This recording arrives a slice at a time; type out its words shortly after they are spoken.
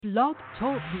Blog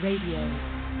Talk Radio.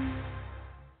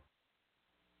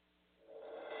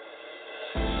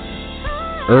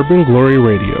 Urban Glory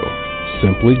Radio,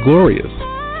 simply glorious.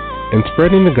 In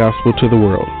spreading the gospel to the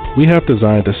world, we have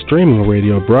designed a streaming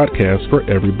radio broadcast for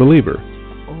every believer.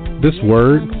 This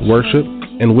word, worship,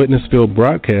 and witness-filled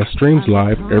broadcast streams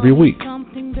live every week.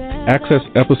 Access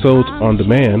episodes on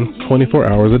demand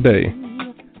 24 hours a day.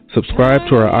 Subscribe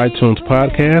to our iTunes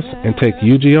podcast and take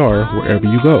UGR wherever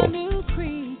you go.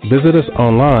 Visit us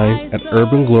online at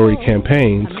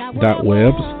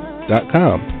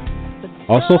urbanglorycampaigns.webs.com.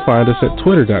 Also find us at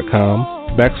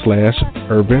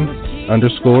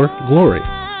twitter.com/urban_glory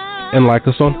and like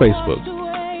us on Facebook.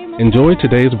 Enjoy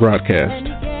today's broadcast.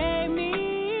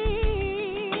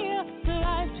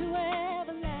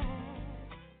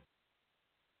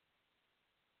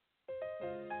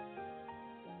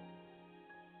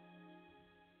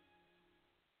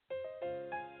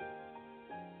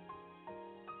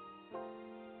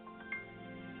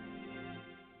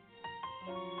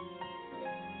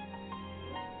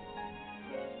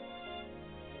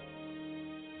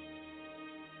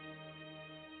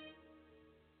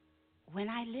 When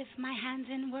I lift my hands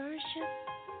in worship,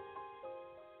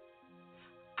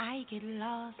 I get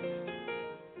lost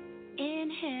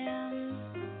in Him.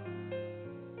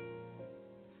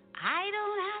 I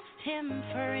don't ask Him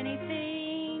for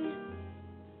anything,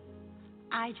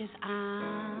 I just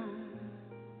honor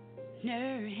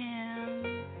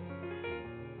Him.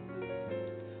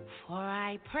 For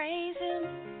I praise Him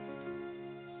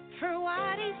for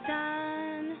what He's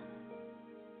done,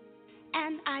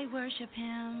 and I worship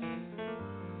Him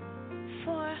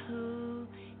for who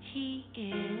He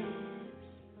is.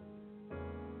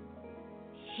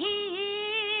 He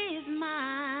is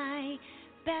my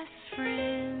best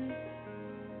friend.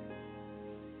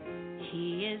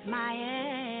 He is my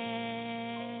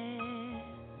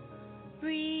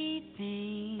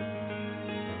everything.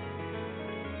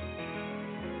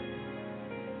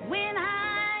 When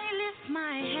I lift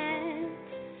my hands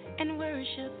and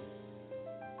worship,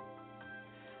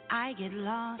 I get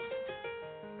lost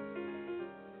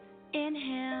in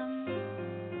Him.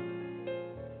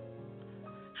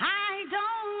 I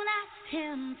don't ask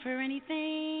Him for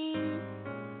anything,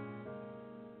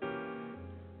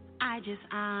 I just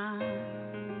honor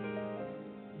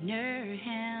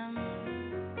Him.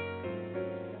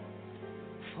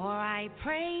 For I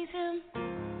praise Him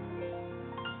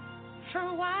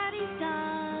for what He's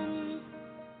done,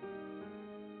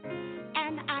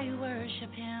 and I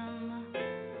worship Him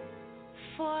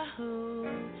for who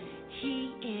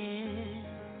He is.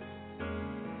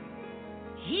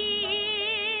 He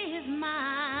is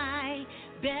my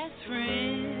best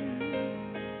friend.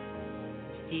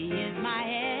 He is my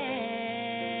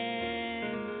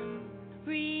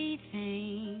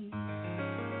everything.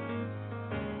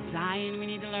 Zion, we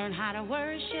need to learn how to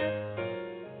worship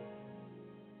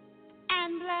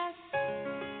and bless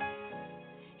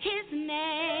His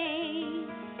name.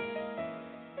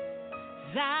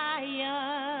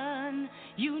 Zion,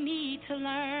 you need to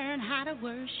learn how to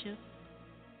worship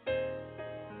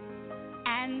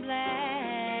and bless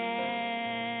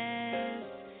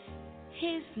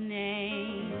His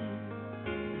name.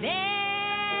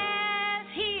 There's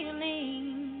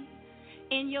healing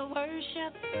in your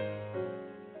worship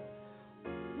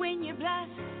when you bless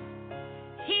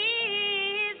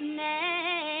His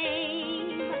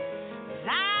name.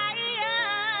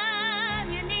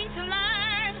 Zion, you need to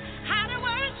learn how to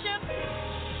worship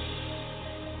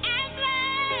and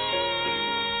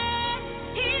bless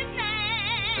His name.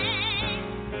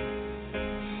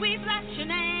 We bless your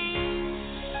name.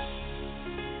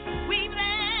 We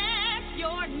bless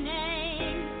your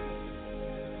name.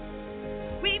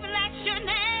 We bless your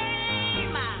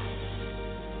name.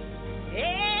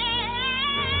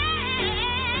 Yeah.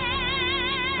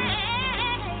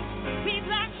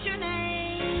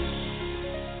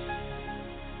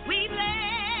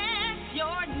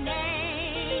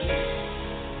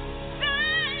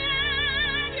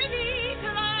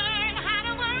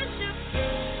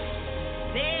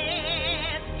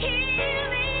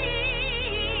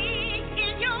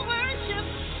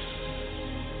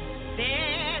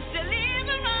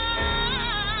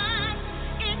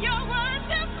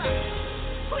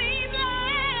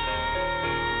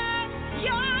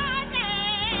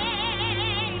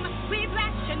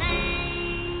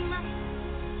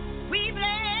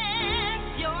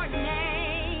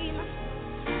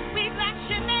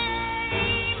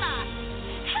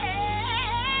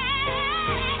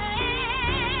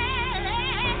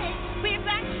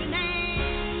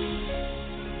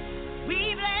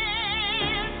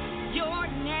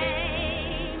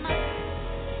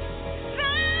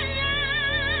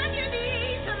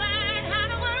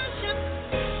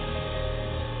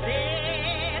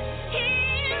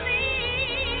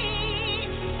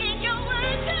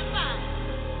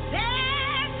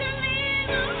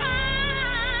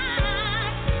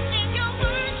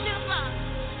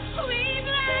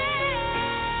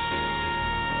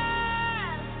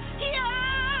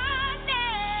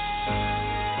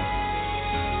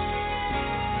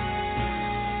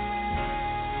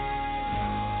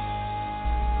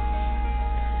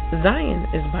 Zion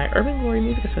is by Urban Glory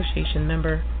Music Association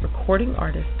member, recording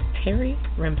artist Terry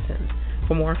Remsen.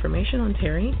 For more information on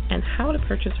Terry and how to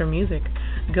purchase her music,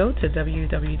 go to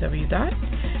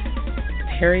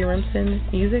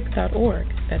www.terryremsenmusic.org.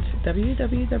 That's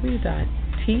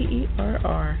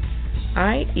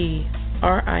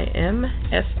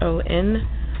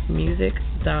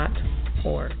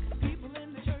www.terrymson.music.org.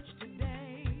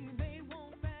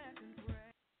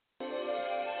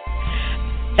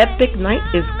 Epic Night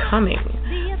is coming.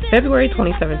 February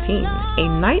 2017,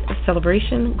 a night of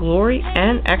celebration, glory,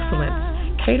 and excellence,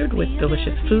 catered with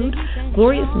delicious food,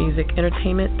 glorious music,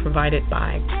 entertainment provided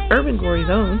by Urban Glory's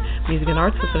own Music and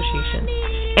Arts Association,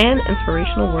 and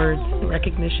inspirational words in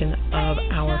recognition of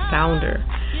our founder,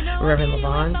 Reverend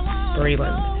Breland,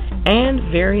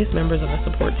 and various members of the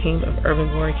support team of Urban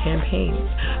Glory campaigns.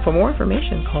 For more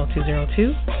information, call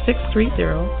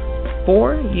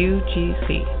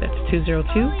 202-630-4UGC. That's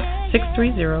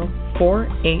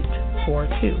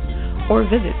 202-630-4842. Or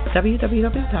visit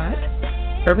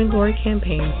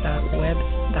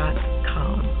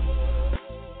www.urbanglorycampaigns.web.com.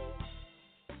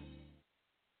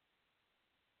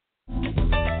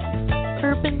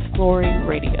 Urban Glory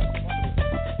Radio.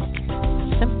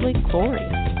 Simply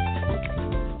glorious.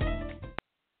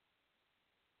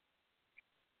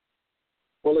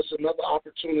 Well, it's another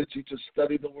opportunity to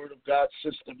study the Word of God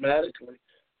systematically.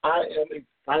 I am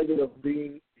excited of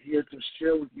being here to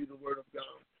share with you the Word of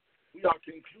God. We are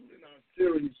concluding our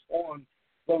series on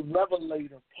the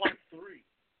Revelator, Part 3.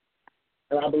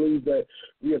 And I believe that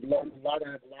we have learned a lot.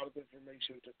 I have a lot of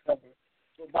information to cover.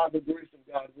 So by the grace of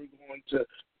God, we're going to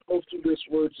go through this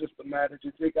Word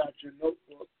systematically. Take out your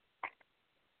notebook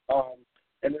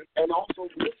and also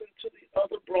listen to the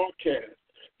other broadcast.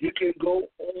 You can go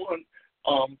on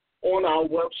our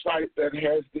website that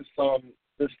has this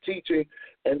teaching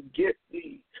and get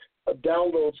the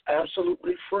downloads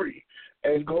absolutely free,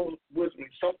 and go with me.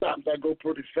 Sometimes I go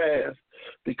pretty fast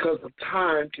because of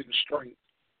time constraints,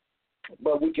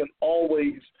 but we can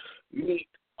always meet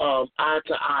eye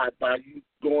to eye by you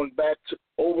going back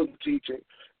over the teaching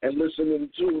and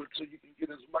listening to it so you can get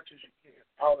as much as you can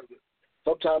out of it.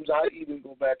 Sometimes I even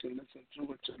go back and listen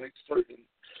to it to make certain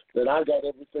that I got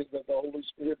everything that the Holy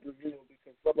Spirit revealed,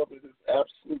 because some of it is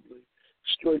absolutely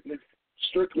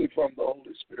strictly from the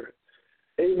Holy Spirit.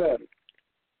 Amen.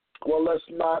 Well, let's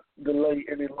not delay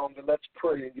any longer. Let's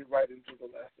pray and get right into the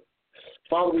lesson.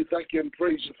 Father, we thank you and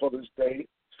praise you for this day.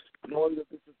 Knowing that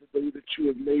this is the day that you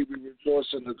have made, we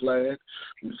rejoice and are glad.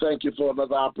 We thank you for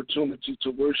another opportunity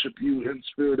to worship you in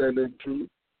spirit and in truth.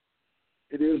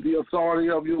 It is the authority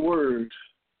of your word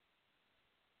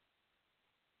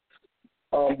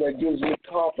that gives me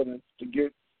confidence to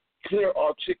get clear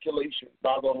articulation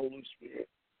by the Holy Spirit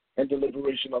and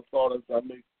deliberation of thought as I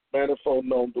make manifold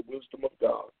known the wisdom of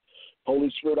God. Holy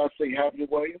Spirit, I say, have your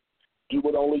way. Do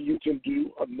what only you can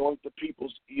do. Anoint the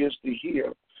people's ears to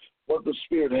hear what the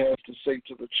Spirit has to say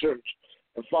to the church.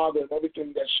 And Father, in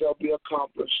everything that shall be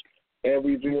accomplished and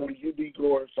revealed, you be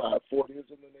glorified. For it is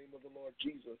in the name of the Lord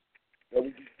Jesus that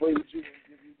we praise you and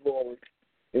give you glory.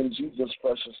 In Jesus'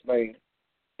 precious name,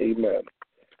 amen.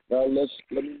 Now let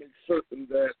me make certain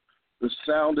that the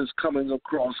sound is coming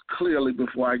across clearly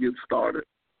before I get started.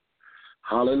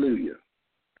 Hallelujah.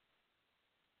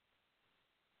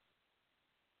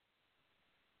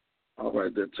 All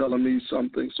right, they're telling me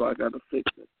something, so I got to fix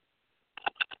it.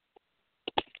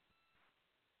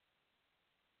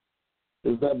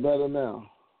 Is that better now?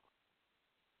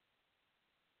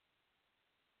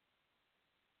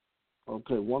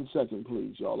 Okay, 1 second,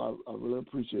 please, y'all. I really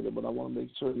appreciate it, but I want to make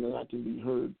certain that I can be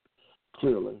heard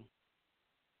clearly.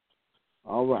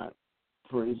 All right.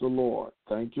 Praise the Lord.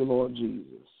 Thank you, Lord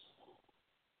Jesus.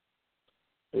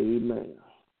 Amen.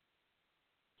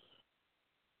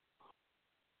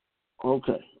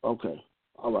 Okay.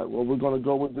 All right, well, we're going to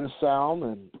go with this sound,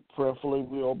 and prayerfully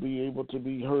we'll be able to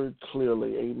be heard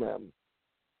clearly. Amen.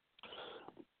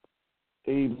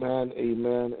 Amen,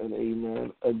 amen, and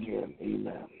amen again.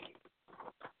 Amen.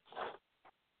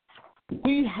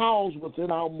 We house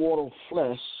within our mortal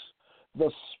flesh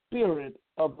the Spirit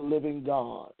of the living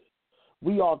God.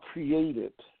 We are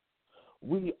created.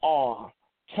 We are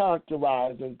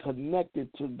characterized and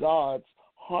connected to God's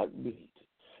heartbeat.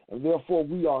 And therefore,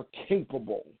 we are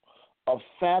capable of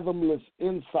fathomless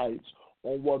insights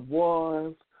on what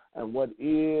was and what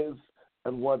is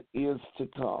to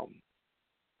come.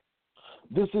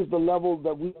 This is the level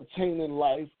that we attain in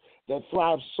life that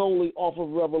thrives solely off of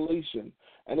revelation.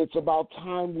 And it's about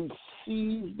time we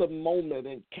seize the moment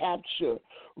and capture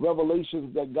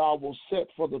revelations that God will set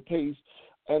for the pace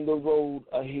and the road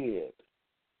ahead.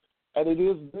 And it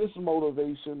is this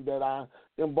motivation that I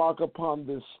embark upon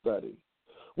this study.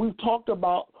 We've talked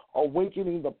about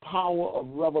awakening the power of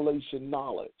revelation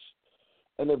knowledge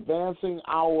and advancing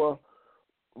our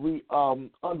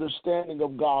understanding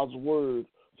of God's Word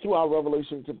through our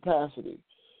revelation capacity.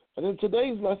 And in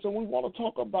today's lesson, we want to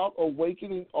talk about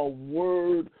awakening a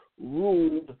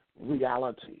word-ruled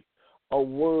reality. A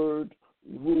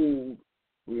word-ruled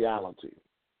reality.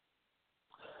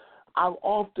 I'm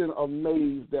often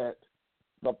amazed at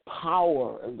the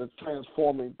power and the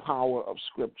transforming power of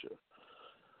Scripture.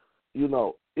 You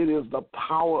know, it is the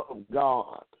power of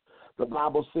God. The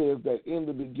Bible says that in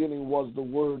the beginning was the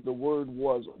Word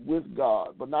was with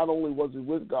God. But not only was it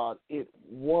with God, it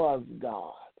was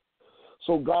God.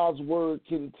 So God's Word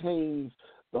contains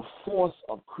the force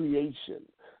of creation,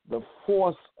 the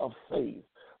force of faith,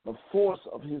 the force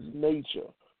of His nature,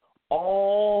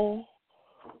 all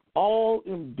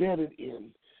embedded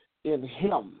in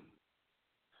Him.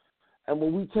 And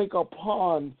when we take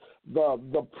upon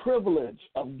the privilege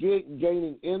of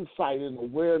gaining insight and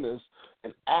awareness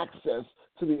and access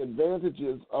to the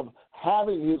advantages of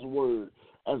having His Word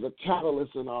as a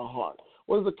catalyst in our heart.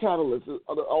 What is a catalyst?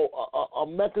 A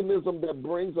mechanism that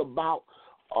brings about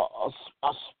a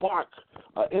spark,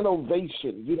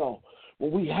 innovation. You know,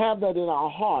 when we have that in our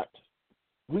heart,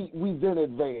 we then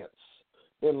advance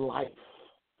in life.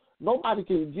 Nobody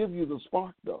can give you the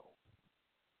spark, though,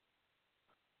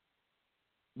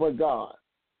 but God.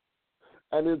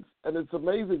 And it's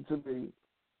amazing to me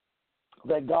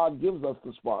that God gives us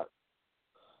the spark.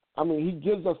 I mean, He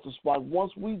gives us the spark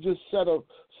once we just set a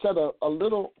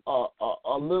little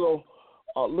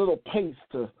pace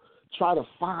to try to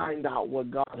find out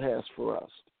what God has for us.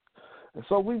 And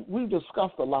so we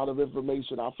discussed a lot of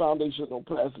information. Our foundational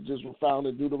passages were found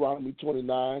in Deuteronomy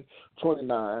 29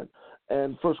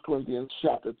 and 1 Corinthians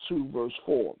chapter 2, verse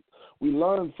 4. We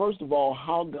learned, first of all,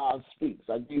 how God speaks.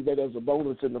 I gave that as a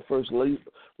bonus in the first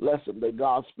lesson, that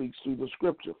God speaks through the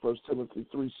Scripture, 1 Timothy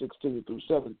 3:16 through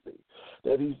 17.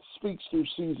 That He speaks through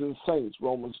seasoned saints,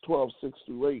 Romans 12:6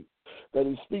 through 8. That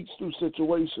He speaks through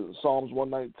situations, Psalms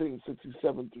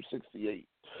 119:67 through 68.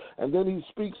 And then He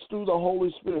speaks through the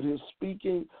Holy Spirit, His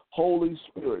speaking Holy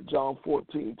Spirit, John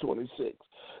 14:26.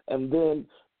 And then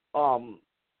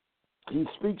He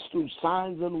speaks through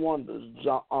signs and wonders,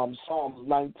 Psalms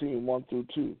 19:1 through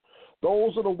 2.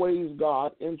 Those are the ways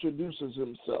God introduces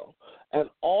Himself. And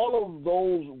all of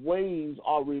those ways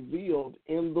are revealed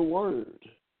in the Word.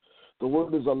 The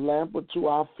Word is a lamp unto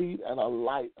our feet and a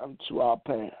light unto our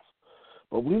path.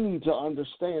 But we need to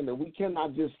understand that we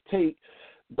cannot just take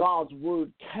God's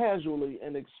Word casually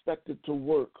and expect it to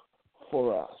work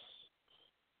for us.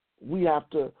 We have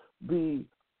to be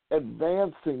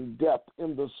advancing depth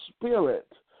in the Spirit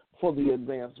for the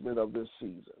advancement of this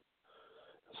season.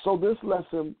 So this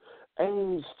lesson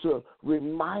aims to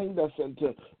remind us and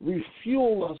to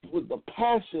refuel us with the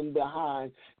passion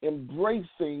behind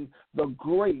embracing the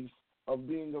grace of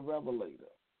being a revelator.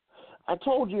 I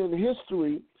told you in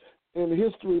history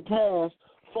past,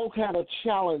 folk had a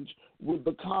challenge with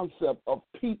the concept of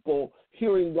people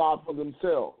hearing God for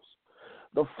themselves.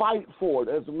 The fight for it.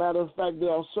 As a matter of fact, there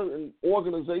are certain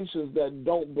organizations that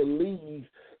don't believe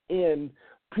in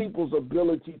people's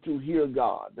ability to hear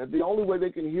God, that the only way they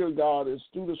can hear God is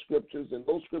through the Scriptures, and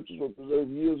those Scriptures were preserved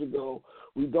years ago.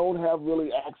 We don't have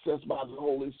really access by the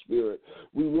Holy Spirit.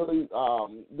 We really,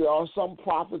 there are some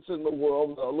prophets in the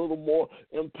world that are a little more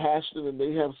impassioned, and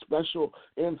they have special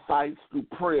insights through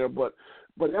prayer, but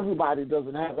everybody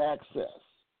doesn't have access.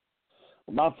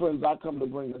 My friends, I come to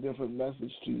bring a different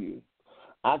message to you.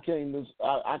 I came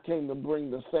to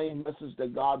bring the same message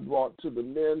that God brought to the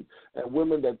men and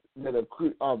women that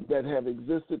have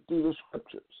existed through the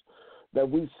Scriptures, that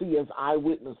we see as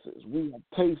eyewitnesses. We have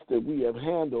tasted, we have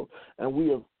handled, and we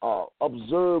have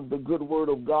observed the good Word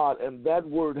of God, and that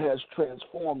Word has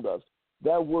transformed us.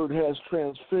 That Word has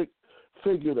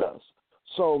transfigured us.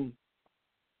 So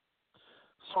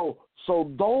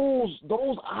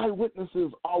those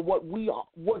eyewitnesses are what we are,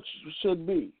 what should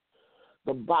be.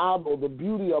 The Bible, the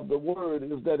beauty of the Word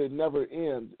is that it never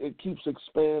ends. It keeps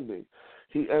expanding.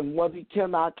 And what He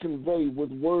cannot convey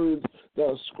with words that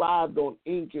are scribed on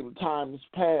ink in times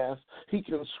past, He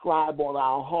can scribe on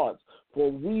our hearts.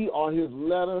 For we are His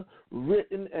letter,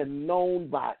 written and known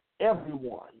by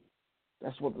everyone.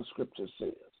 That's what the Scripture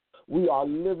says. We are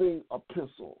living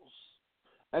epistles.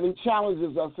 And He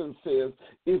challenges us and says,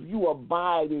 if you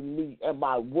abide in me and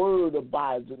my word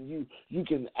abides in you, you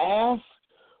can ask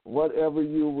whatever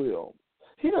you will.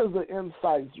 Here's the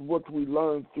insights what we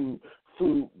learned through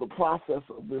the process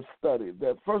of this study.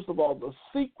 That first of all, the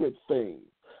secret things,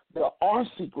 there are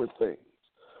secret things.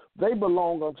 They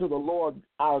belong unto the Lord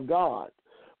our God.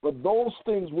 but those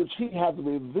things which he hath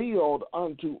revealed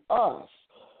unto us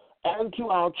and to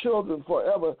our children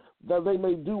forever, that they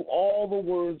may do all the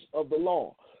words of the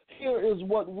law. Here is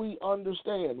what we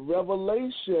understand.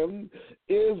 Revelation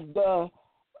is the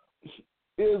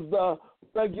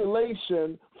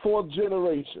regulation for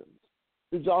generations.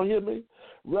 Did y'all hear me?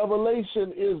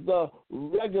 Revelation is the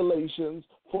regulations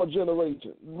for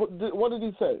generations. What did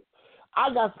he say?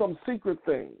 I got some secret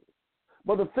things,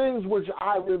 but the things which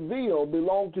I reveal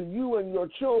belong to you and your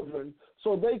children,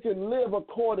 so they can live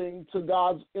according to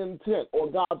God's intent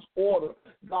or God's order,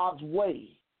 God's way.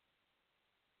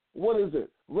 What is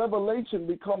it? Revelation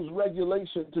becomes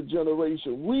regulation to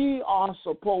generation. We are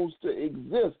supposed to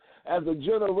exist as a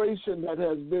generation that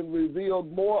has been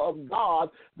revealed more of God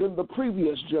than the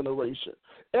previous generation.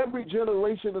 Every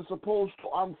generation is supposed to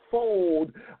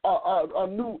unfold a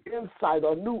new insight,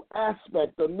 a new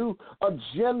aspect, a new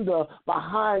agenda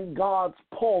behind God's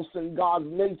pulse and God's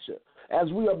nature. As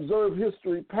we observe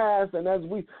history past and as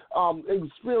we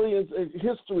experience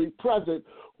history present,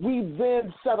 we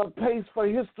then set a pace for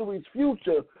history's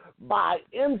future by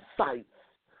insights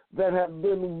that have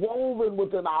been woven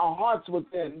within our hearts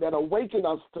within, that awaken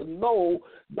us to know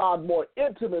God more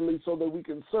intimately so that we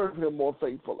can serve him more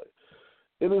faithfully.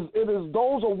 It is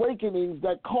those awakenings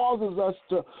that causes us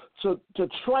to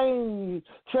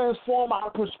transform our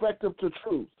perspective to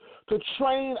truth, to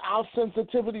train our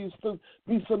sensitivities to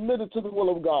be submitted to the will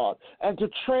of God, and to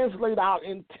translate our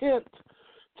intent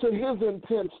to his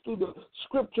intents through the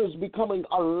scriptures becoming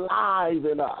alive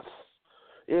in us.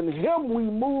 In him we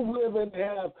move, live, and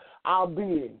have our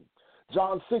being.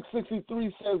 John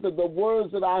 6:63 says that the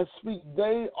words that I speak,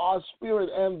 they are spirit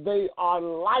and they are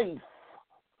life.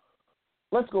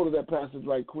 Let's go to that passage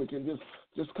right quick and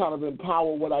just kind of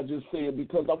empower what I just said,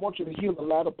 because I want you to hear the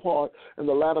latter part and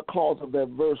the latter clause of that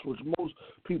verse, which most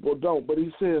people don't. But he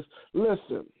says,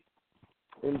 listen,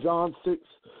 in John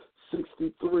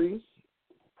 6:63,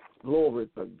 glory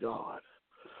to God.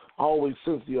 I always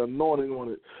sense the anointing on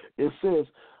it. It says,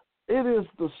 it is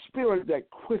the spirit that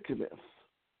quickeneth.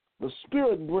 The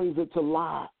spirit brings it to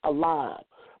alive.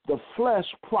 The flesh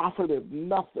profiteth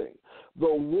nothing.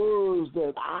 The words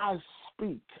that I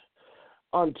speak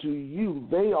unto you,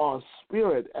 they are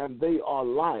spirit and they are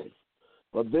life.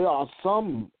 But there are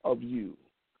some of you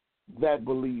that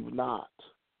believe not.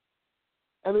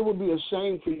 And it would be a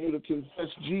shame for you to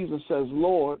confess Jesus as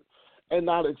Lord and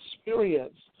not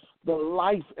experience the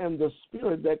life and the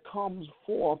spirit that comes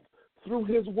forth through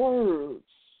his words.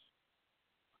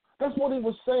 That's what he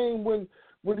was saying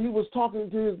when he was talking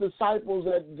to his disciples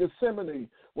at Gethsemane,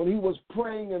 when he was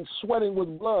praying and sweating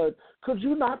with blood. Could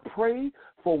you not pray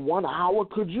for 1 hour?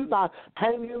 Could you not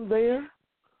hang in there?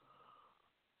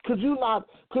 Could you not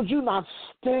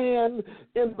stand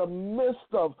in the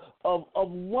midst of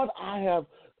what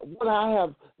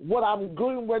I'm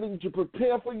going ready to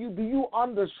prepare for you? Do you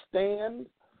understand?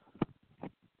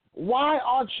 Why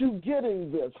aren't you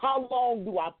getting this? How long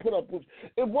do I put up with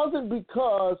you? It wasn't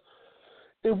because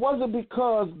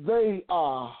they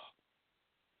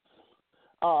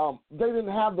didn't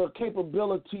have the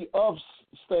capability of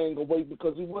staying awake,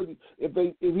 because he wouldn't. If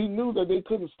he knew that they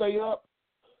couldn't stay up,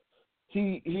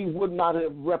 he would not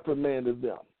have reprimanded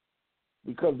them,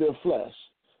 because they're flesh.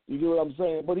 You get what I'm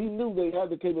saying? But he knew they had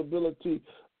the capability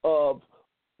of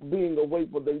being awake,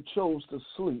 but they chose to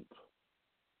sleep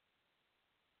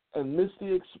and miss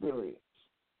the experience.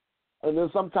 And then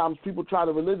sometimes people try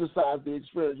to religiousize the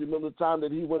experience. You remember the time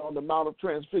that he went on the Mount of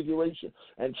Transfiguration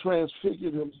and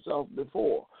transfigured himself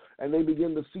before, and they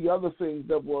began to see other things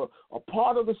that were a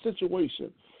part of the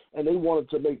situation, and they wanted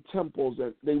to make temples,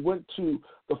 and they went to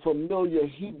the familiar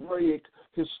Hebraic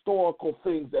historical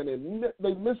things, and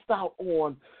they missed out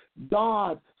on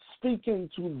God speaking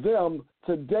to them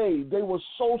today. They were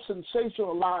so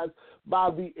sensationalized by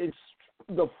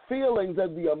the feelings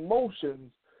and the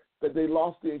emotions that they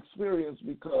lost the experience,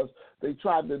 because they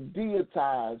tried to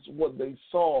deitize what they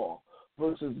saw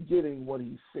versus getting what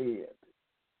he said.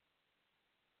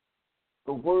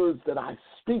 The words that I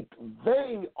speak,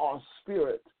 they are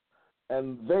spirit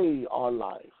and they are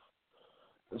life.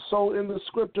 And so in the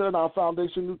scripture, in our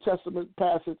foundation New Testament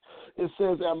passage, it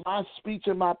says, and my speech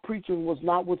and my preaching was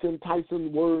not with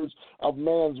enticing words of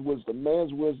man's wisdom.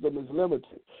 Man's wisdom is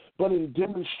limited, but in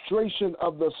demonstration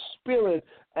of the Spirit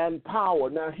and power.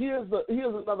 Now here's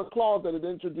another clause that it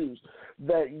introduced,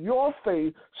 that your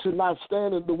faith should not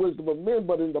stand in the wisdom of men,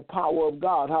 but in the power of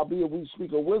God. Howbeit we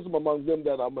speak of wisdom among them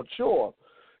that are mature,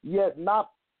 yet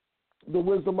not the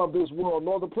wisdom of this world,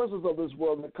 nor the princes of this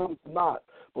world that comes not.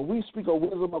 But we speak of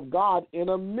wisdom of God in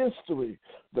a mystery.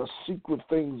 The secret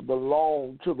things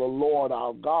belong to the Lord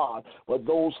our God, but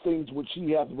those things which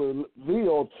he hath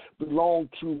revealed belong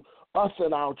to us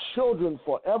and our children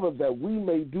forever, that we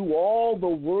may do all the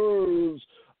words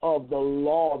of the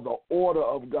law, the order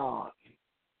of God.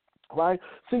 Right?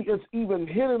 See, it's even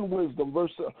hidden wisdom,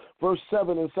 verse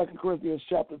 7 in 2 Corinthians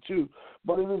chapter 2.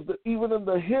 But it is even in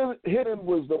the hidden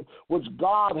wisdom which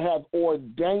God hath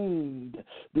ordained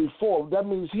before. That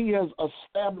means he has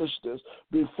established this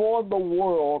before the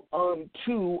world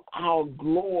unto our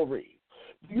glory.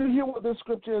 Do you hear what this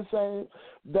scripture is saying?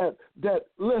 That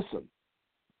listen,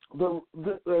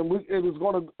 it is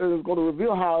going to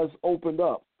reveal how it's opened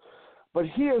up. But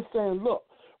here it's saying, look,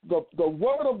 the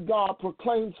word of God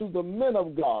proclaimed to the men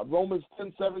of God. Romans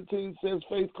 10:17 says,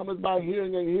 faith cometh by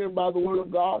hearing, and hearing by the word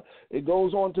of God. It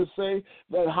goes on to say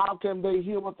that how can they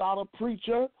hear without a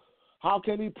preacher? How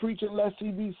can he preach unless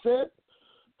he be sent?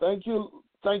 Thank you,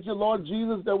 Lord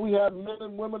Jesus, that we have men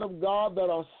and women of God that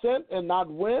are sent and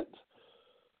not went.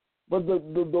 But the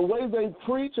way they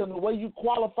preach and the way you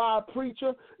qualify a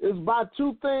preacher is by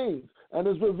two things, and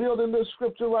it's revealed in this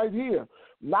scripture right here.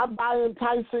 Not by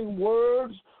enticing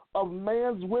words of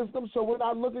man's wisdom, so we're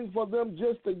not looking for them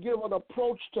just to give an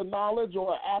approach to knowledge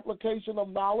or an application of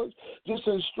knowledge, just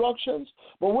instructions,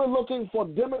 but we're looking for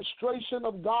demonstration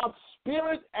of God's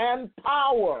spirit and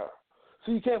power.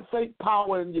 So you can't fake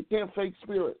power and you can't fake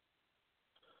spirit.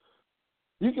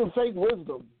 You can fake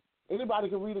wisdom. Anybody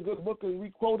can read a good book and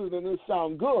re-quote it and it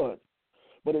sound good.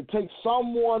 But it takes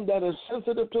someone that is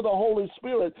sensitive to the Holy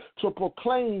Spirit to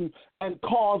proclaim and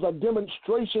cause a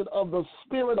demonstration of the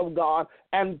Spirit of God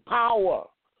and power.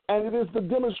 And it is the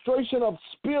demonstration of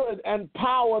spirit and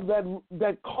power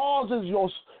that causes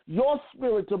your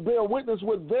spirit to bear witness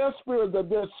with their spirit that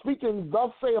they're speaking,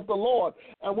 thus saith the Lord.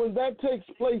 And when that takes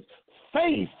place,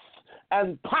 faith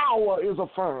and power is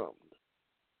affirmed.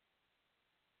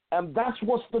 And that's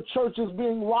what the church is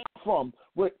being robbed from.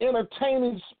 We're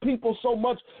entertaining people so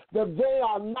much that they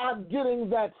are not getting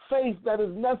that faith that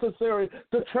is necessary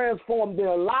to transform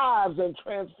their lives and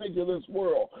transfigure this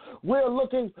world. We're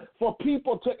looking for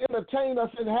people to entertain us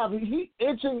and have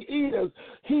itching ears,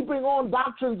 heaping on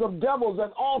doctrines of devils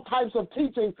and all types of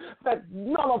teachings that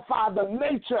nullify the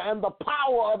nature and the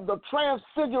power of the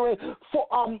transfiguring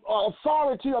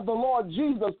authority of the Lord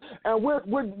Jesus. And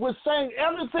we're saying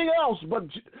everything else but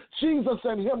Jesus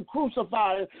and him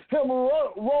crucified, him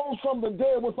rose from the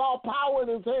dead with all power in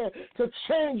his hand to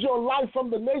change your life from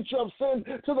the nature of sin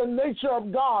to the nature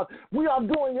of God. We are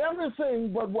doing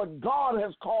everything but what God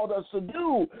has called us to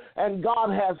do. And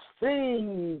God has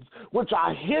things which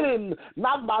are hidden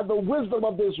not by the wisdom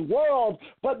of this world,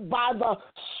 but by the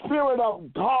Spirit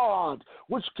of God,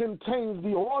 which contains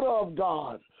the order of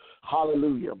God.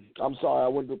 Hallelujah. I'm sorry, I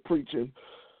went to preaching.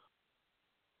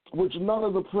 Which none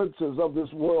of the princes of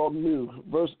this world knew.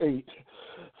 Verse 8.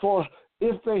 For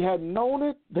if they had known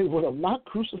it, they would have not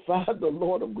crucified the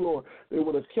Lord of glory. They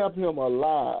would have kept him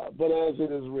alive. But as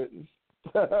it is written,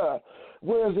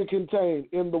 where is it contained?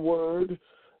 In the Word.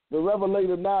 The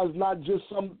Revelator now is not just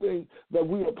something that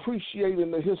we appreciate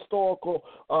in the historical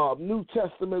New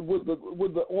Testament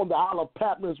on the Isle of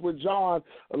Patmos, where John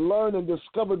learned and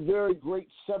discovered very great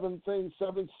 7 things,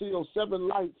 7 seals, 7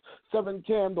 lights, 7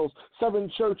 candles, 7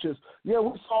 churches. Yeah,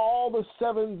 we saw all the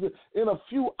 7s in a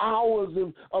few hours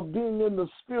of being in the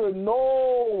Spirit.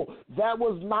 No, that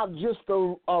was not just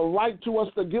a right to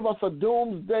us to give us a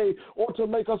doomsday or to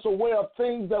make us aware of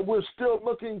things that we're still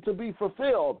looking to be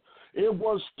fulfilled. It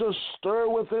was to stir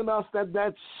within us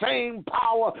that same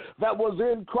power that was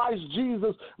in Christ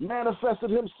Jesus manifested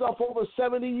himself over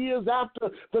 70 years after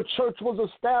the church was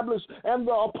established and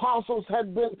the apostles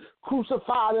had been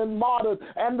crucified and martyred,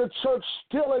 and the church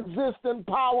still exists in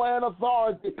power and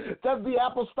authority. That the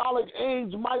apostolic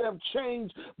age might have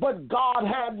changed, but God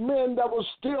had men that were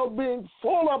still being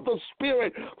full of the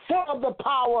Spirit, full of the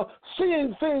power,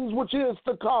 seeing things which is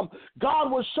to come. God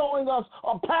was showing us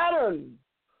a pattern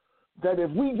that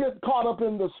if we get caught up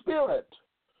in the Spirit,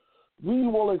 we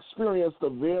will experience the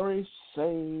very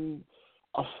same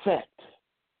effect.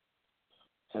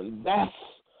 And that's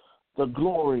the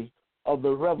glory of the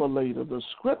Revelator. The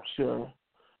Scripture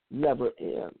never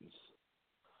ends.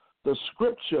 The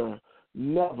Scripture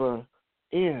never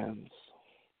ends.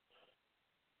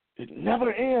 It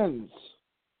never ends.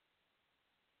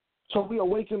 So we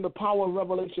awaken the power of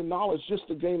revelation knowledge just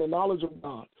to gain a knowledge of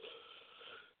God,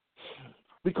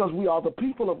 because we are the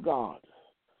people of God.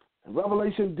 And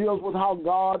Revelation deals with how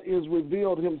God is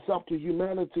revealed himself to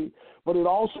humanity, but it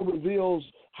also reveals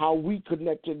how we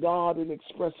connect to God and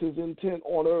express his intent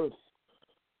on earth.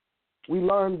 We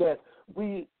learn that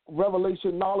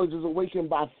revelation knowledge is awakened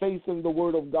by faith in the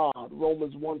Word of God,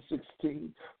 Romans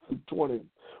 1:16-20.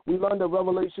 We learn that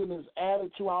revelation is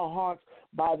added to our hearts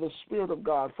by the Spirit of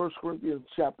God, 1 Corinthians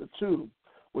chapter 2,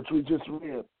 which we just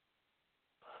read.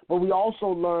 But we also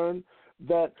learn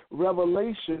that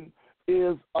revelation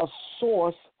is a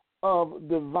source of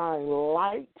divine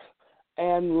light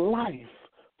and life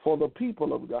for the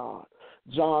people of God,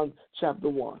 John chapter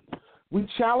 1. We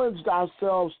challenged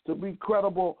ourselves to be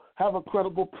credible, have a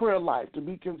credible prayer life, to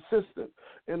be consistent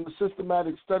in the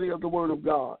systematic study of the Word of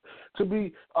God, to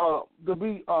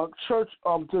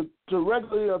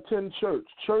regularly attend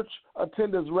church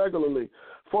attendance regularly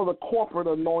for the corporate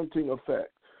anointing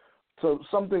effect. So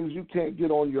some things you can't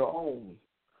get on your own.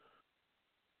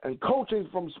 And coaching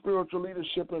from spiritual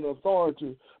leadership and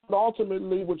authority, but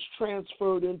ultimately which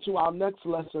transferred into our next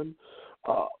lesson,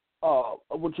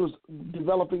 which was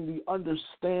developing the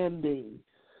understanding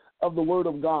of the Word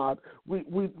of God. We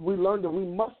learned that we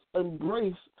must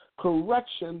embrace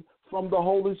correction from the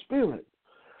Holy Spirit,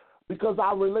 because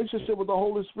our relationship with the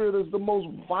Holy Spirit is the most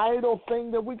vital thing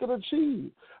that we can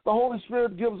achieve. The Holy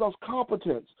Spirit gives us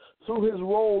competence through His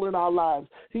role in our lives.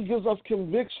 He gives us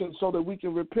conviction so that we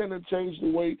can repent and change the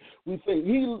way we think.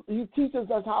 He teaches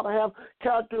us how to have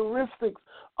characteristics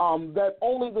that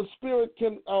only the Spirit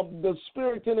can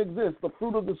exist, the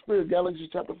fruit of the Spirit, Galatians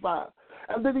chapter 5.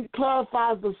 And then He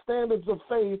clarifies the standards of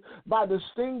faith by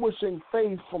distinguishing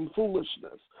faith from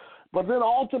foolishness. But then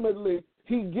ultimately,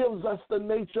 He gives us the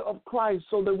nature of Christ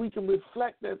so that we can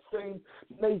reflect that same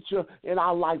nature in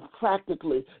our life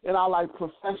practically, in our life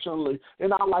professionally,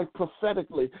 in our life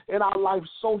prophetically, in our life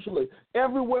socially.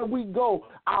 Everywhere we go,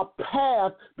 our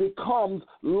path becomes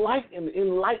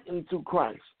enlightened through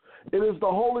Christ. It is the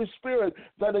Holy Spirit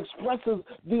that expresses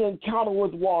the encounter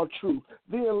with raw truth,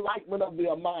 the enlightenment of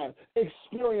the mind,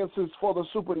 experiences for the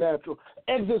supernatural,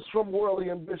 exits from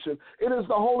worldly ambition. It is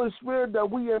the Holy Spirit that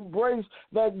we embrace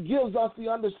that gives us the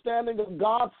understanding of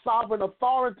God's sovereign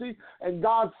authority and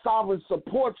God's sovereign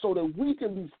support so that we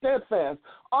can be steadfast,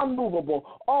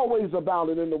 unmovable, always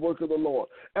abounding in the work of the Lord.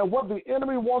 And what the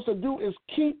enemy wants to do is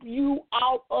keep you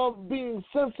out of being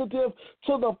sensitive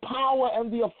to the power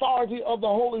and the authority of the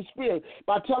Holy Spirit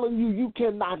by telling you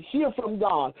cannot hear from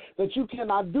God, that you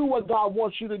cannot do what God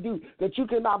wants you to do, that you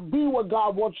cannot be what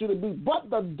God wants you to be. But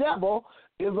the devil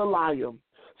is a liar.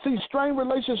 See, strained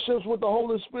relationships with the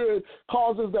Holy Spirit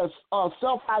causes that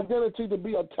self-identity to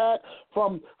be attacked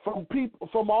from people,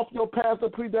 from off your path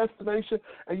of predestination,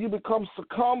 and you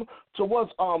succumb to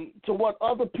what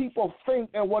other people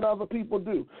think and what other people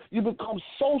do. You become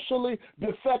socially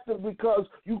defective because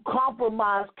you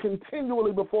compromise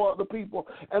continually before other people,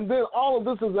 and then all of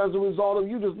this is as a result of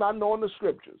you just not knowing the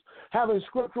Scriptures, having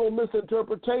scriptural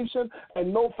misinterpretation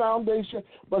and no foundation.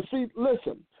 But see,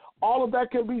 listen, all of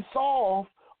that can be solved.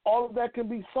 All of that can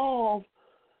be solved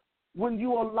when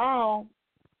you allow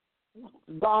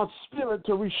God's Spirit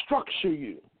to restructure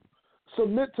you.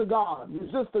 Submit to God.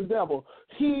 Resist the devil.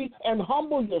 And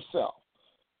humble yourself.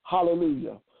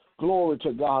 Hallelujah. Glory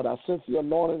to God. I sense the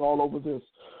anointing all over this,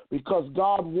 because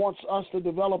God wants us to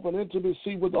develop an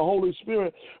intimacy with the Holy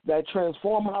Spirit that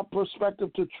transforms our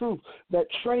perspective to truth, that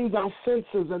trains our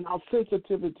senses and our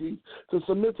sensitivities to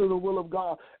submit to the will of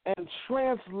God and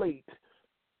translate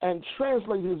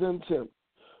His intent.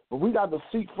 But we got to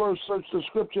seek first, search the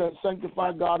Scripture, and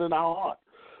sanctify God in our heart.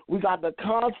 We got to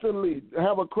constantly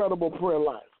have a credible prayer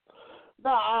life.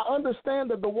 Now, I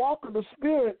understand that the walk of the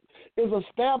Spirit is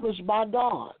established by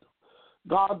God.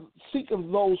 God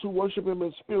seeketh those who worship Him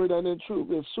in spirit and in truth.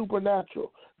 It's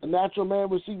supernatural. The natural man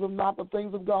receiveth not the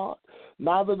things of God,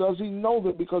 neither does he know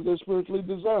them, because they're spiritually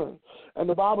discerned. And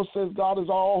the Bible says God is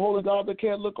all holy God that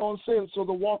can't look on sin. So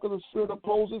the walk of the Spirit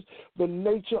opposes the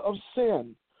nature of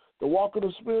sin. The walk of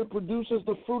the Spirit produces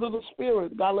the fruit of the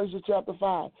Spirit, Galatians chapter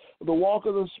 5. The walk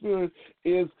of the Spirit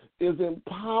is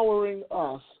empowering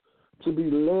us to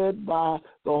be led by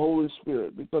the Holy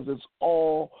Spirit, because it's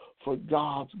all for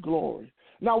God's glory.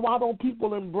 Now, why don't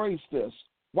people embrace this?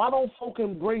 Why don't folk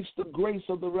embrace the grace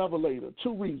of the Revelator?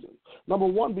 Two reasons. Number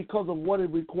one, because of what it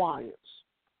requires.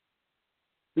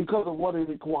 Because of what it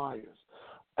requires.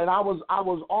 And I was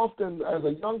often, as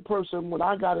a young person, when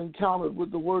I got encountered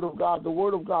with the Word of God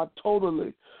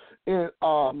totally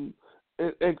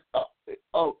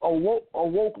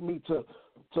awoke me to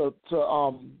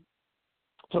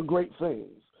great things.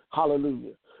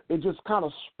 Hallelujah. It just kind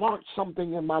of sparked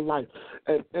something in my life.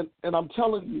 And I'm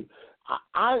telling you,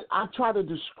 I try to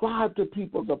describe to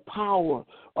people the power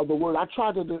of the Word. I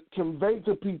try to convey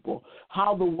to people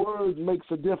how the Word makes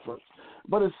a difference.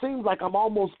 But it seems like I'm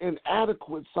almost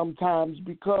inadequate sometimes,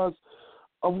 because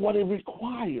of what it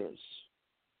requires.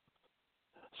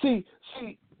 See,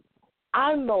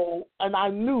 I know and I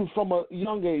knew from a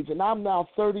young age, and I'm now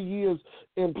 30 years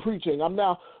in preaching. I'm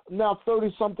now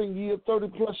 30-something years,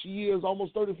 30-plus years,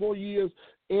 almost 34 years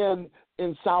in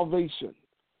salvation.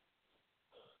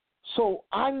 So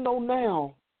I know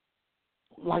now,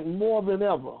 like more than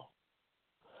ever,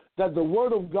 that the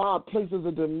Word of God places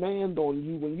a demand on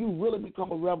you when you really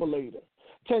become a revelator.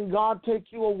 Can God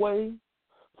take you away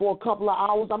for a couple of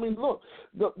hours? I mean, look,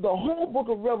 the whole book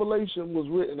of Revelation was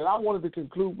written, and I wanted to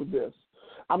conclude with this.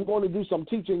 I'm going to do some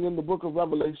teaching in the book of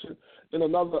Revelation in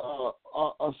another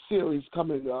a series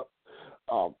coming up,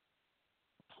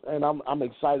 and I'm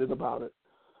excited about it.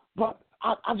 But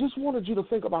I just wanted you to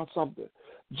think about something.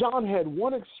 John had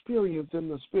one experience in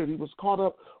the Spirit. He was caught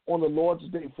up on the Lord's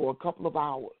Day for a couple of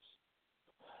hours,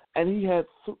 and he had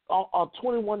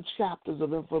 21 chapters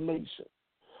of information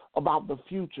about the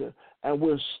future, and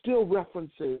we're still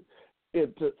referencing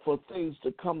it for things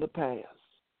to come to pass.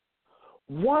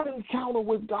 One encounter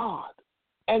with God,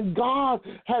 and God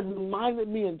had reminded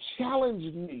me and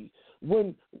challenged me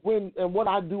when and what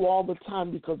I do all the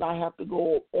time, because I have to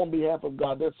go on behalf of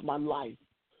God. That's my life.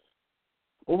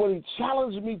 But what he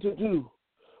challenged me to do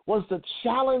was to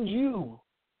challenge you,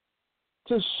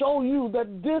 to show you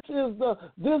that this is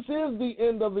the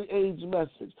end of the age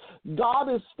message.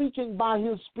 God is speaking by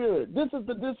his Spirit. This is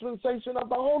the dispensation of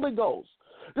the Holy Ghost.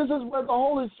 This is where the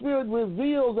Holy Spirit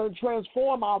reveals and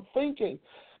transforms our thinking.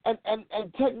 And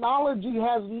technology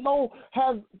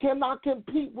cannot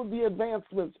compete with the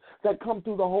advancements that come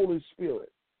through the Holy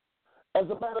Spirit. As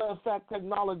a matter of fact,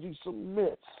 technology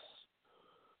submits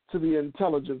to the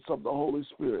intelligence of the Holy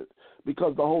Spirit,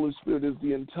 because the Holy Spirit is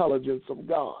the intelligence of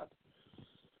God.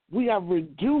 We have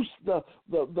reduced the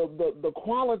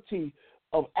quality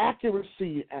of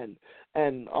accuracy and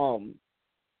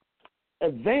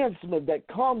advancement that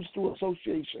comes through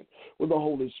association with the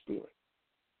Holy Spirit.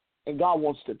 And God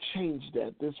wants to change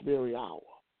that this very hour.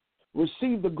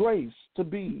 Receive the grace to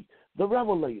be the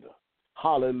revelator.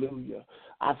 Hallelujah.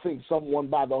 I think someone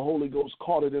by the Holy Ghost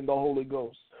caught it in the Holy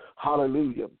Ghost.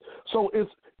 Hallelujah. So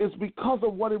it's because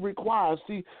of what it requires.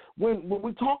 See, when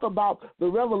we talk about the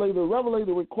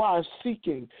revelator requires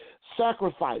seeking,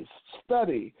 sacrifice,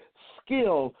 study,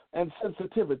 skill, and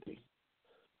sensitivity.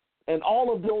 And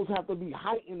all of those have to be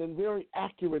heightened and very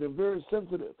accurate and very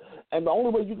sensitive. And the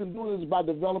only way you can do it is by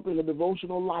developing a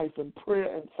devotional life and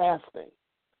prayer and fasting,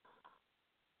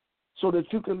 so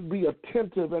that you can be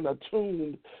attentive and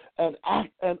attuned and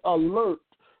alert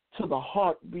to the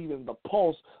heartbeat and the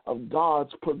pulse of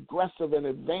God's progressive and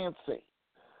advancing.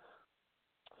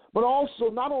 But also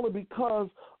not only because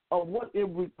of what it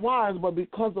requires, but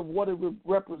because of what it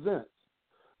represents.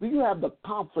 Do you have the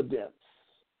confidence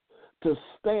to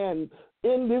stand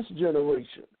in this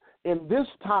generation, in this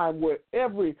time where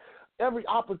every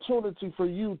opportunity for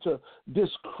you to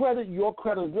discredit your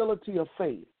credibility of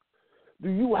faith? Do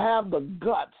you have the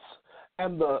guts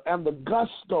and the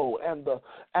gusto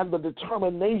and the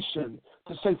determination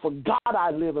to say, for God I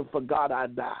live and for God I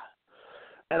die?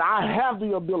 And I have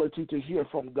the ability to hear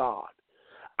from God.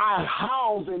 I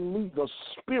house in me the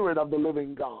Spirit of the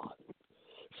living God.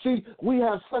 See, we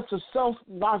have such a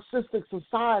self-narcissistic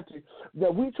society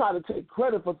that we try to take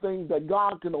credit for things that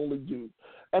God can only do.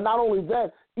 And not only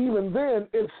that, even then,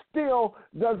 it still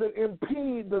doesn't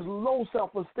impede the low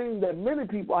self-esteem that many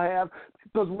people have,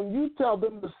 because when you tell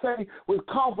them to say with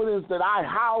confidence that I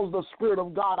house the Spirit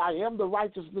of God, I am the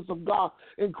righteousness of God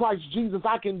in Christ Jesus,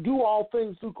 I can do all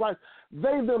things through Christ,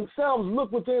 they themselves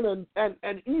look within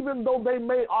and even though they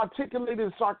may articulate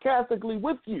it sarcastically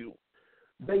with you,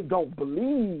 they don't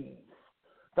believe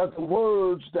that the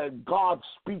words that God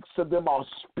speaks to them are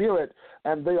spirit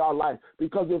and they are life.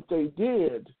 Because if they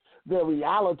did, their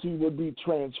reality would be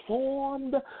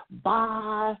transformed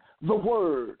by the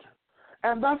word.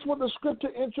 And that's what the scripture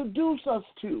introduced us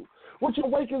to, which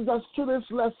awakens us to this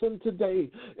lesson today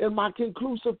in my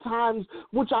conclusive times,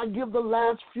 which I give the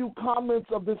last few comments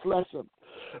of this lesson.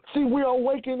 See, we are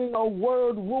awakening a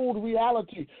word-ruled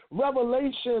reality.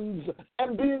 Revelations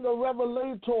and being a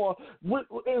revelator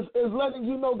is letting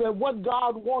you know that what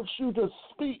God wants you to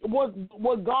speak,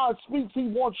 what God speaks, he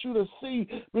wants you to see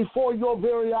before your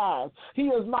very eyes. He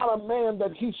is not a man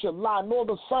that he should lie, nor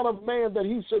the son of man that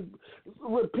he should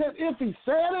repent. If he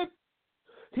said it,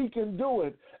 he can do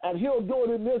it. and he'll do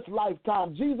it in this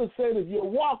lifetime. Jesus said, if you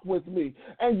walk with me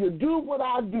and you do what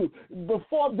I do,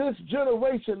 before this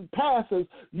generation passes,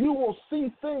 you will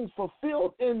see things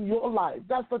fulfilled in your life.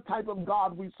 That's the type of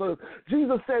God we serve.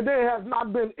 Jesus said, there has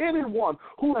not been anyone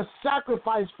who has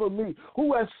sacrificed for me,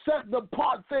 who has set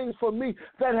apart things for me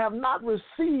that have not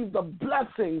received the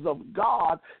blessings of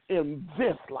God in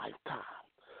this lifetime.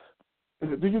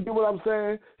 Do you get what I'm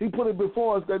saying? He put it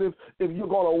before us that if you're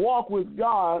going to walk with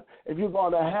God, if you're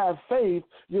going to have faith,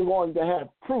 you're going to have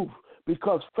proof,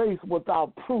 because faith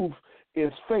without proof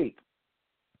is fake.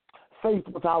 Faith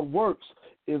without works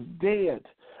is dead.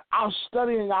 Our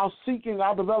studying, our seeking,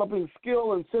 our developing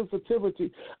skill and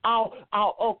sensitivity, our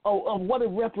what it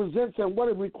represents and what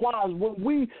it requires, when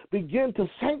we begin to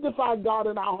sanctify God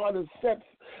in our heart and set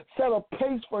a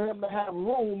pace for him to have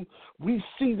room, we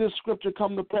see this scripture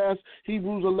come to pass.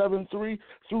 Hebrews 11:3,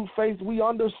 through faith we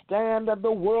understand that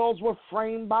the worlds were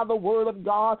framed by the word of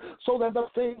God, so that the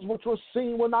things which were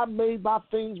seen were not made by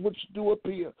things which do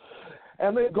appear.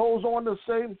 And it goes on to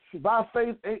say, by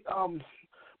faith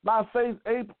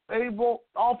Abel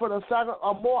offered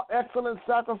a more excellent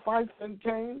sacrifice than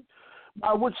Cain,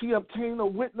 by which he obtained a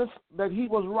witness that he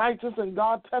was righteous, and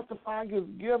God testifying his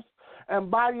gifts,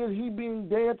 and by it he being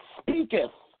dead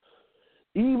speaketh.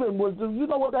 Even with, you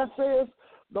know what that says?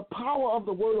 The power of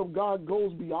the word of God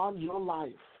goes beyond your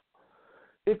life.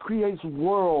 It creates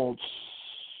worlds.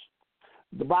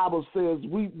 The Bible says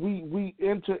we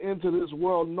enter into this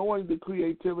world knowing the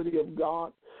creativity of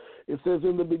God. It says,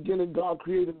 in the beginning, God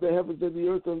created the heavens and the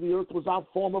earth was our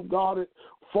form of God,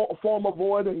 form of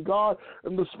void, and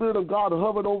the Spirit of God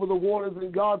hovered over the waters,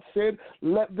 and God said,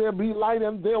 let there be light,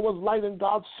 and there was light, and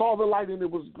God saw the light, and it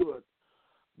was good.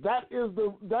 That is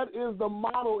the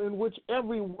model in which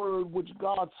every word which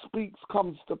God speaks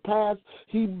comes to pass.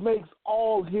 He makes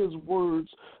all his words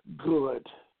good.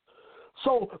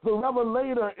 So the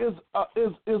Revelator is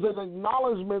an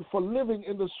acknowledgement for living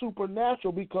in the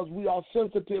supernatural, because we are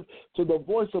sensitive to the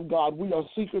voice of God. We are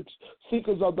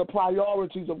seekers of the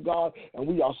priorities of God, and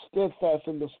we are steadfast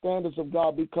in the standards of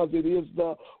God, because it is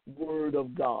the word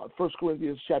of God. 1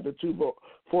 Corinthians chapter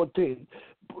 2:14.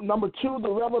 Number 2,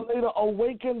 the Revelator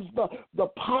awakens the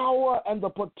power and the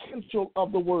potential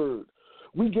of the word.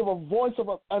 We give a voice of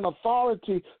an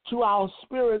authority to our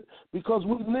spirit because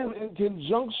we live in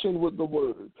conjunction with the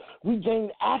word. We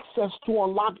gain access to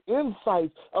unlock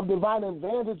insights of divine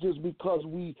advantages because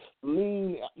we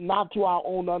lean not to our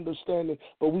own understanding,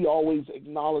 but we always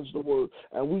acknowledge the word.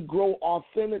 And we grow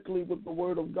authentically with the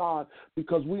word of God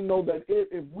because we know that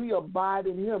if we abide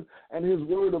in him and his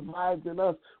word abides in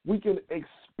us, we can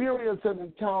experience and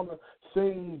encounter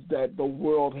things that the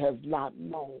world has not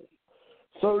known.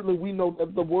 Certainly, we know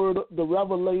that the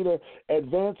Revelator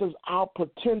advances our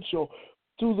potential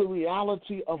through the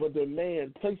reality of a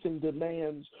demand, placing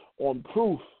demands on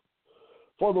proof.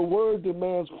 For the word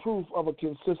demands proof of a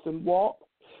consistent walk.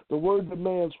 The word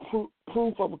demands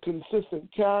proof of a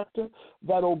consistent character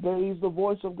that obeys the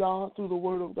voice of God through the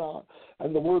word of God.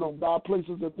 And the word of God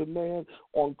places a demand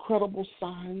on credible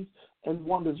signs and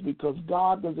wonders because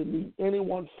God doesn't need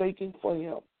anyone faking for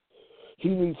him. He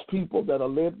needs people that are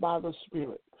led by the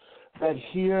Spirit, that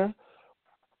hear,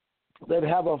 that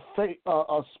have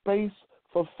a space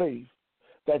for faith,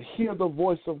 that hear the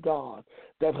voice of God,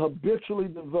 that habitually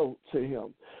devote to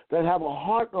him, that have a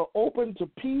heart open to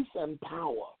peace and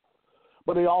power.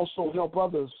 But they also help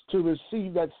others to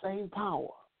receive that same power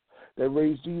that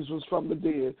raised Jesus from the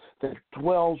dead, that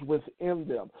dwells within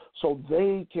them, so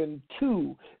they can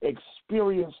too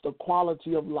experience the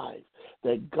quality of life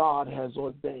that God has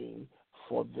ordained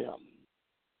for them.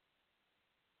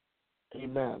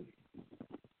 Amen.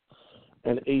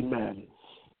 And amen.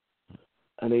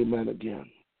 And amen again.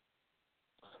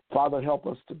 Father, help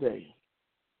us today.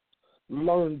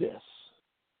 Learn this.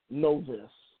 Know this.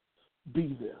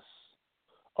 Be this.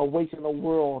 Awaken a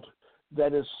world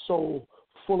that is so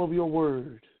full of your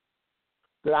word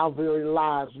that our very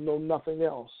lives know nothing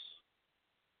else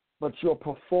but your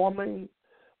performing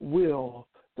will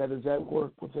that is at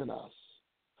work within us.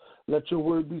 Let your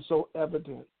word be so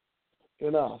evident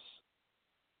in us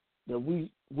that we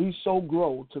so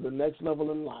grow to the next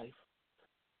level in life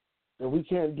that we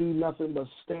can't do nothing but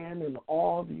stand in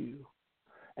awe of you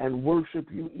and worship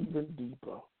you even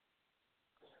deeper.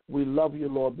 We love you,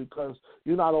 Lord, because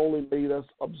you not only made us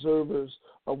observers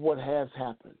of what has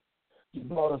happened, you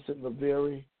brought us in the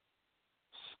very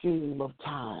scheme of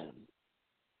time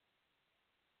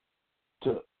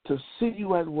to see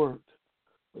you at work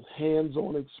with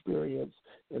hands-on experience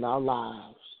in our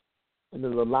lives and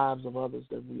in the lives of others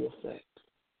that we affect.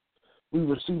 We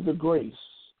receive the grace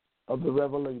of the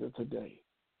Revelator today.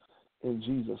 in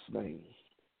Jesus' name.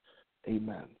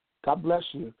 Amen. God bless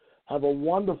you. Have a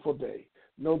wonderful day.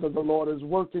 Know that the Lord is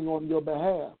working on your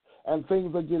behalf, and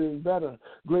things are getting better.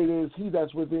 Greater is he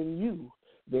that's within you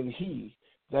than he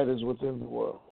that is within the world.